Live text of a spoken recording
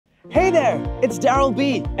Hey there, it's Daryl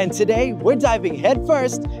B, and today we're diving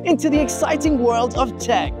headfirst into the exciting world of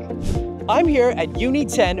tech. I'm here at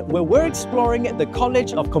UNITEN, where we're exploring the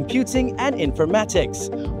College of Computing and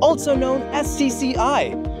Informatics, also known as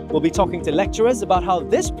CCI. We'll be talking to lecturers about how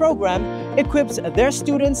this program equips their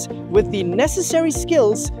students with the necessary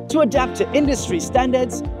skills to adapt to industry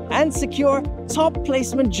standards and secure top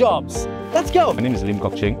placement jobs. Let's go! My name is Lim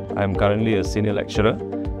Kok Cheng. I'm currently a senior lecturer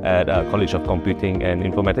at College of Computing and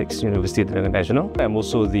Informatics, University International. I'm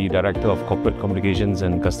also the Director of Corporate Communications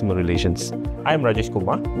and Customer Relations. I'm Rajesh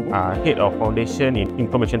Kumar, Head of Foundation in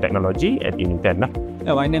Information Technology at UNITEN.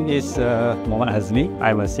 My name is Mohammad Hazmi.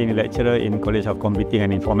 I'm a senior lecturer in College of Computing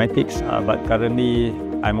and Informatics, but currently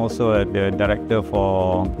I'm also the Director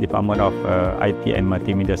for Department of IT and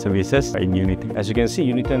Multimedia Services in UNITEN. As you can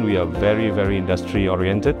see, UNITEN, we are very industry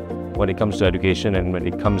oriented when it comes to education and when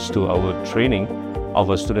it comes to our training of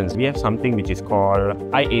our students. We have something which is called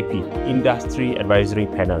IAP, Industry Advisory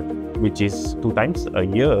Panel, which is 2 times a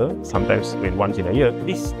year, sometimes once in a year.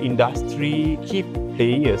 This industry key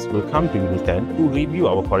players will come to UNITEN to review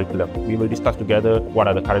our curriculum. We will discuss together what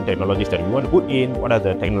are the current technologies that we want to put in, what are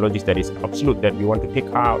the technologies that is obsolete that we want to take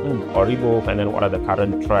out or remove, and then what are the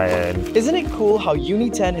current trends. Isn't it cool how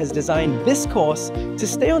UNITEN has designed this course to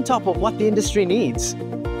stay on top of what the industry needs?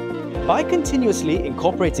 By continuously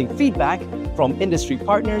incorporating feedback from industry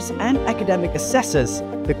partners and academic assessors,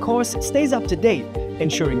 the course stays up to date,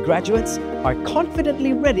 ensuring graduates are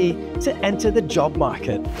confidently ready to enter the job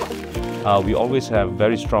market. We always have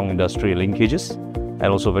very strong industry linkages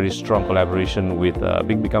and also very strong collaboration with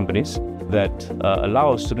big companies that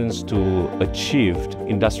allow students to achieve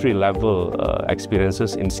industry-level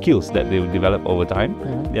experiences in skills that they will develop over time.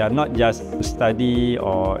 They are not just to study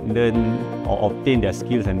or learn or obtain their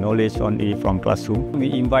skills and knowledge only from classroom.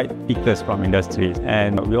 We invite speakers from industries,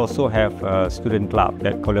 and we also have a student club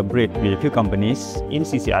that collaborate with a few companies. In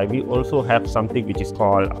CCI, we also have something which is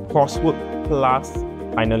called coursework plus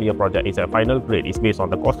final year project. It's a final grade. It's based on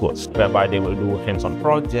the coursework, whereby they will do hands-on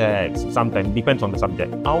projects. Sometimes depends on the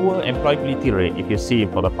subject. Our employability rate, if you see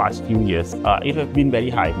for the past few years, it has been very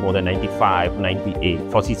high, more than 95, 98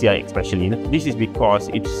 for CCI especially. This is because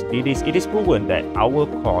it is proven that our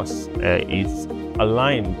course is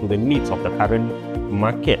aligned to the needs of the current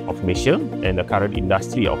market of Malaysia and the current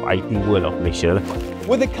industry of IT world of Malaysia.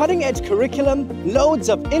 With a cutting-edge curriculum, loads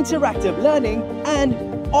of interactive learning, and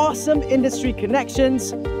awesome industry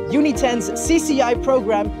connections, UNITEN's CCI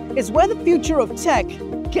program is where the future of tech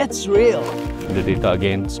gets real. The data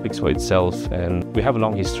again speaks for itself, and we have a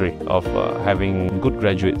long history of having good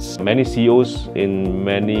graduates. Many CEOs in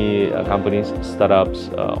many companies, startups,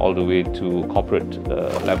 all the way to corporate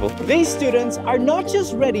level. These students are not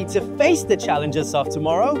just ready to face the challenges of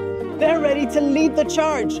tomorrow, they're ready to lead the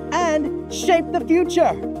charge and shape the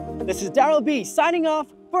future. This is Daryl B signing off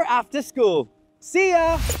for After School. See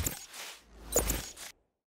ya!